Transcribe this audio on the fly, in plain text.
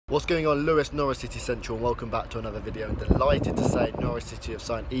What's going on, Lewis, Norwich City Central, and welcome back to another video. I'm delighted to say Norwich City have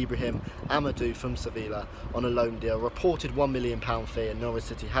signed Ibrahim Amadou from Sevilla on a loan deal, reported £1 million fee, and Norwich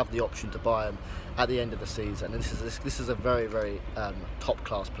City have the option to buy him at the end of the season. And this is a very top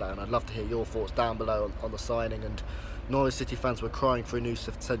class player, and I'd love to hear your thoughts down below on the signing. And Norwich City fans were crying for a new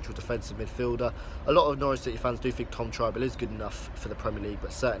central defensive midfielder. A lot of Norwich City fans do think Tom Tribal is good enough for the Premier League,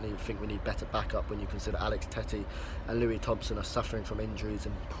 but certainly think we need better backup when you consider Alex Tettey and Louis Thompson are suffering from injuries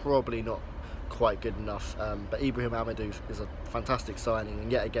and probably not quite good enough. But Ibrahim Amadou is a fantastic signing, and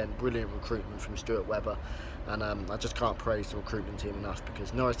yet again brilliant recruitment from Stuart Webber. And I just can't praise the recruitment team enough,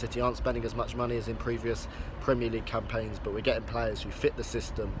 because Norwich City aren't spending as much money as in previous Premier League campaigns, but we're getting players who fit the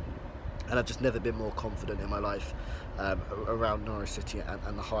system. And I've just never been more confident in my life around Norwich City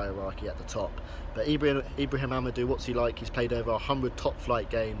and the hierarchy at the top. But Ibrahim Amadou, what's he like? He's played over 100 top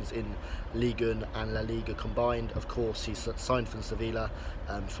flight games in Ligue 1 and La Liga combined. Of course, he's signed from Sevilla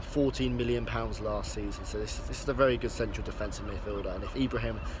for £14 million last season. So this is a very good central defensive midfielder. And if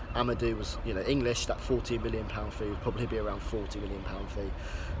Ibrahim Amadou was, English, that £14 million fee would probably be around £40 million fee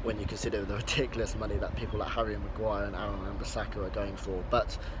when you consider the ridiculous money that people like Harry Maguire and Aaron Wan-Bissaka are going for.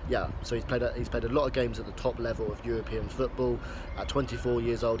 But yeah, so he's played a lot of games at the top level of European football. At 24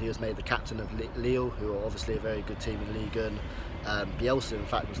 years old, he was made the captain of Lille, who are obviously a very good team in Ligue 1. Bielsa, in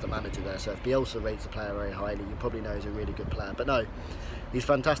fact, was the manager there, so if Bielsa rates a player very highly, you probably know he's a really good player. But no, he's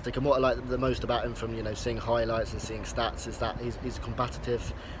fantastic, and what I like the most about him from seeing highlights and seeing stats is that he's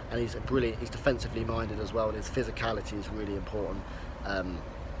combative, and he's he's defensively minded as well, and his physicality is really important.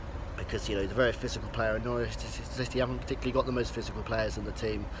 Because he's a very physical player, and Norwich City haven't particularly got the most physical players in the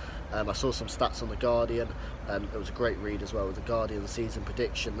team. I saw some stats on The Guardian, it was a great read as well, with The Guardian season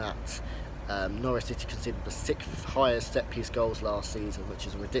prediction that Norwich City conceded the 6th highest set-piece goals last season, which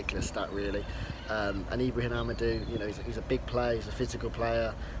is a ridiculous stat really. And Ibrahim Amadou, he's a big player, he's a physical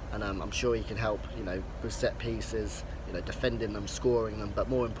player, and I'm sure he can help, with set pieces, defending them, scoring them, but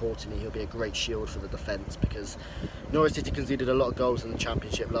more importantly, he'll be a great shield for the defence, because Norwich City conceded a lot of goals in the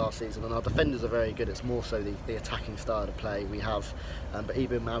Championship last season, and our defenders are very good. It's more so the attacking style of play we have. But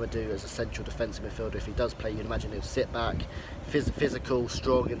Ibrahim Amadou as a central defensive midfielder, if he does play, you'd imagine he'll sit back, physical,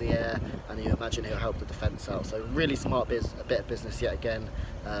 strong in the air, and you imagine he'll help the defence out. So really smart bit of business yet again.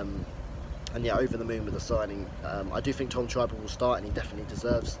 And yeah, over the moon with the signing. I do think Tom Tribal will start, and he definitely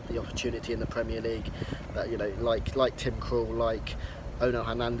deserves the opportunity in the Premier League. But like Tim Krul, like Ono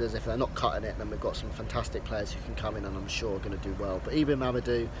Hernandez, if they're not cutting it, then we've got some fantastic players who can come in and I'm sure are going to do well. But Ibrahim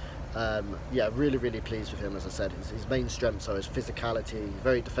Amadou, yeah, really pleased with him. As I said, his main strengths are his physicality,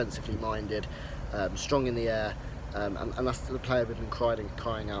 very defensively minded, strong in the air, and that's the player we've been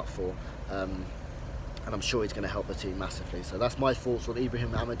crying out for. And I'm sure he's going to help the team massively. So that's my thoughts on Ibrahim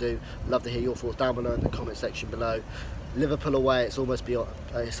Amadou. Love to hear your thoughts down below in the comment section below. Liverpool away, it's almost here,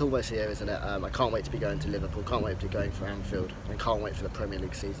 isn't it? I can't wait to be going to Liverpool, can't wait to be going for Anfield, and can't wait for the Premier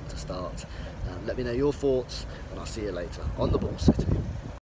League season to start. Let me know your thoughts, and I'll see you later on The Ball City.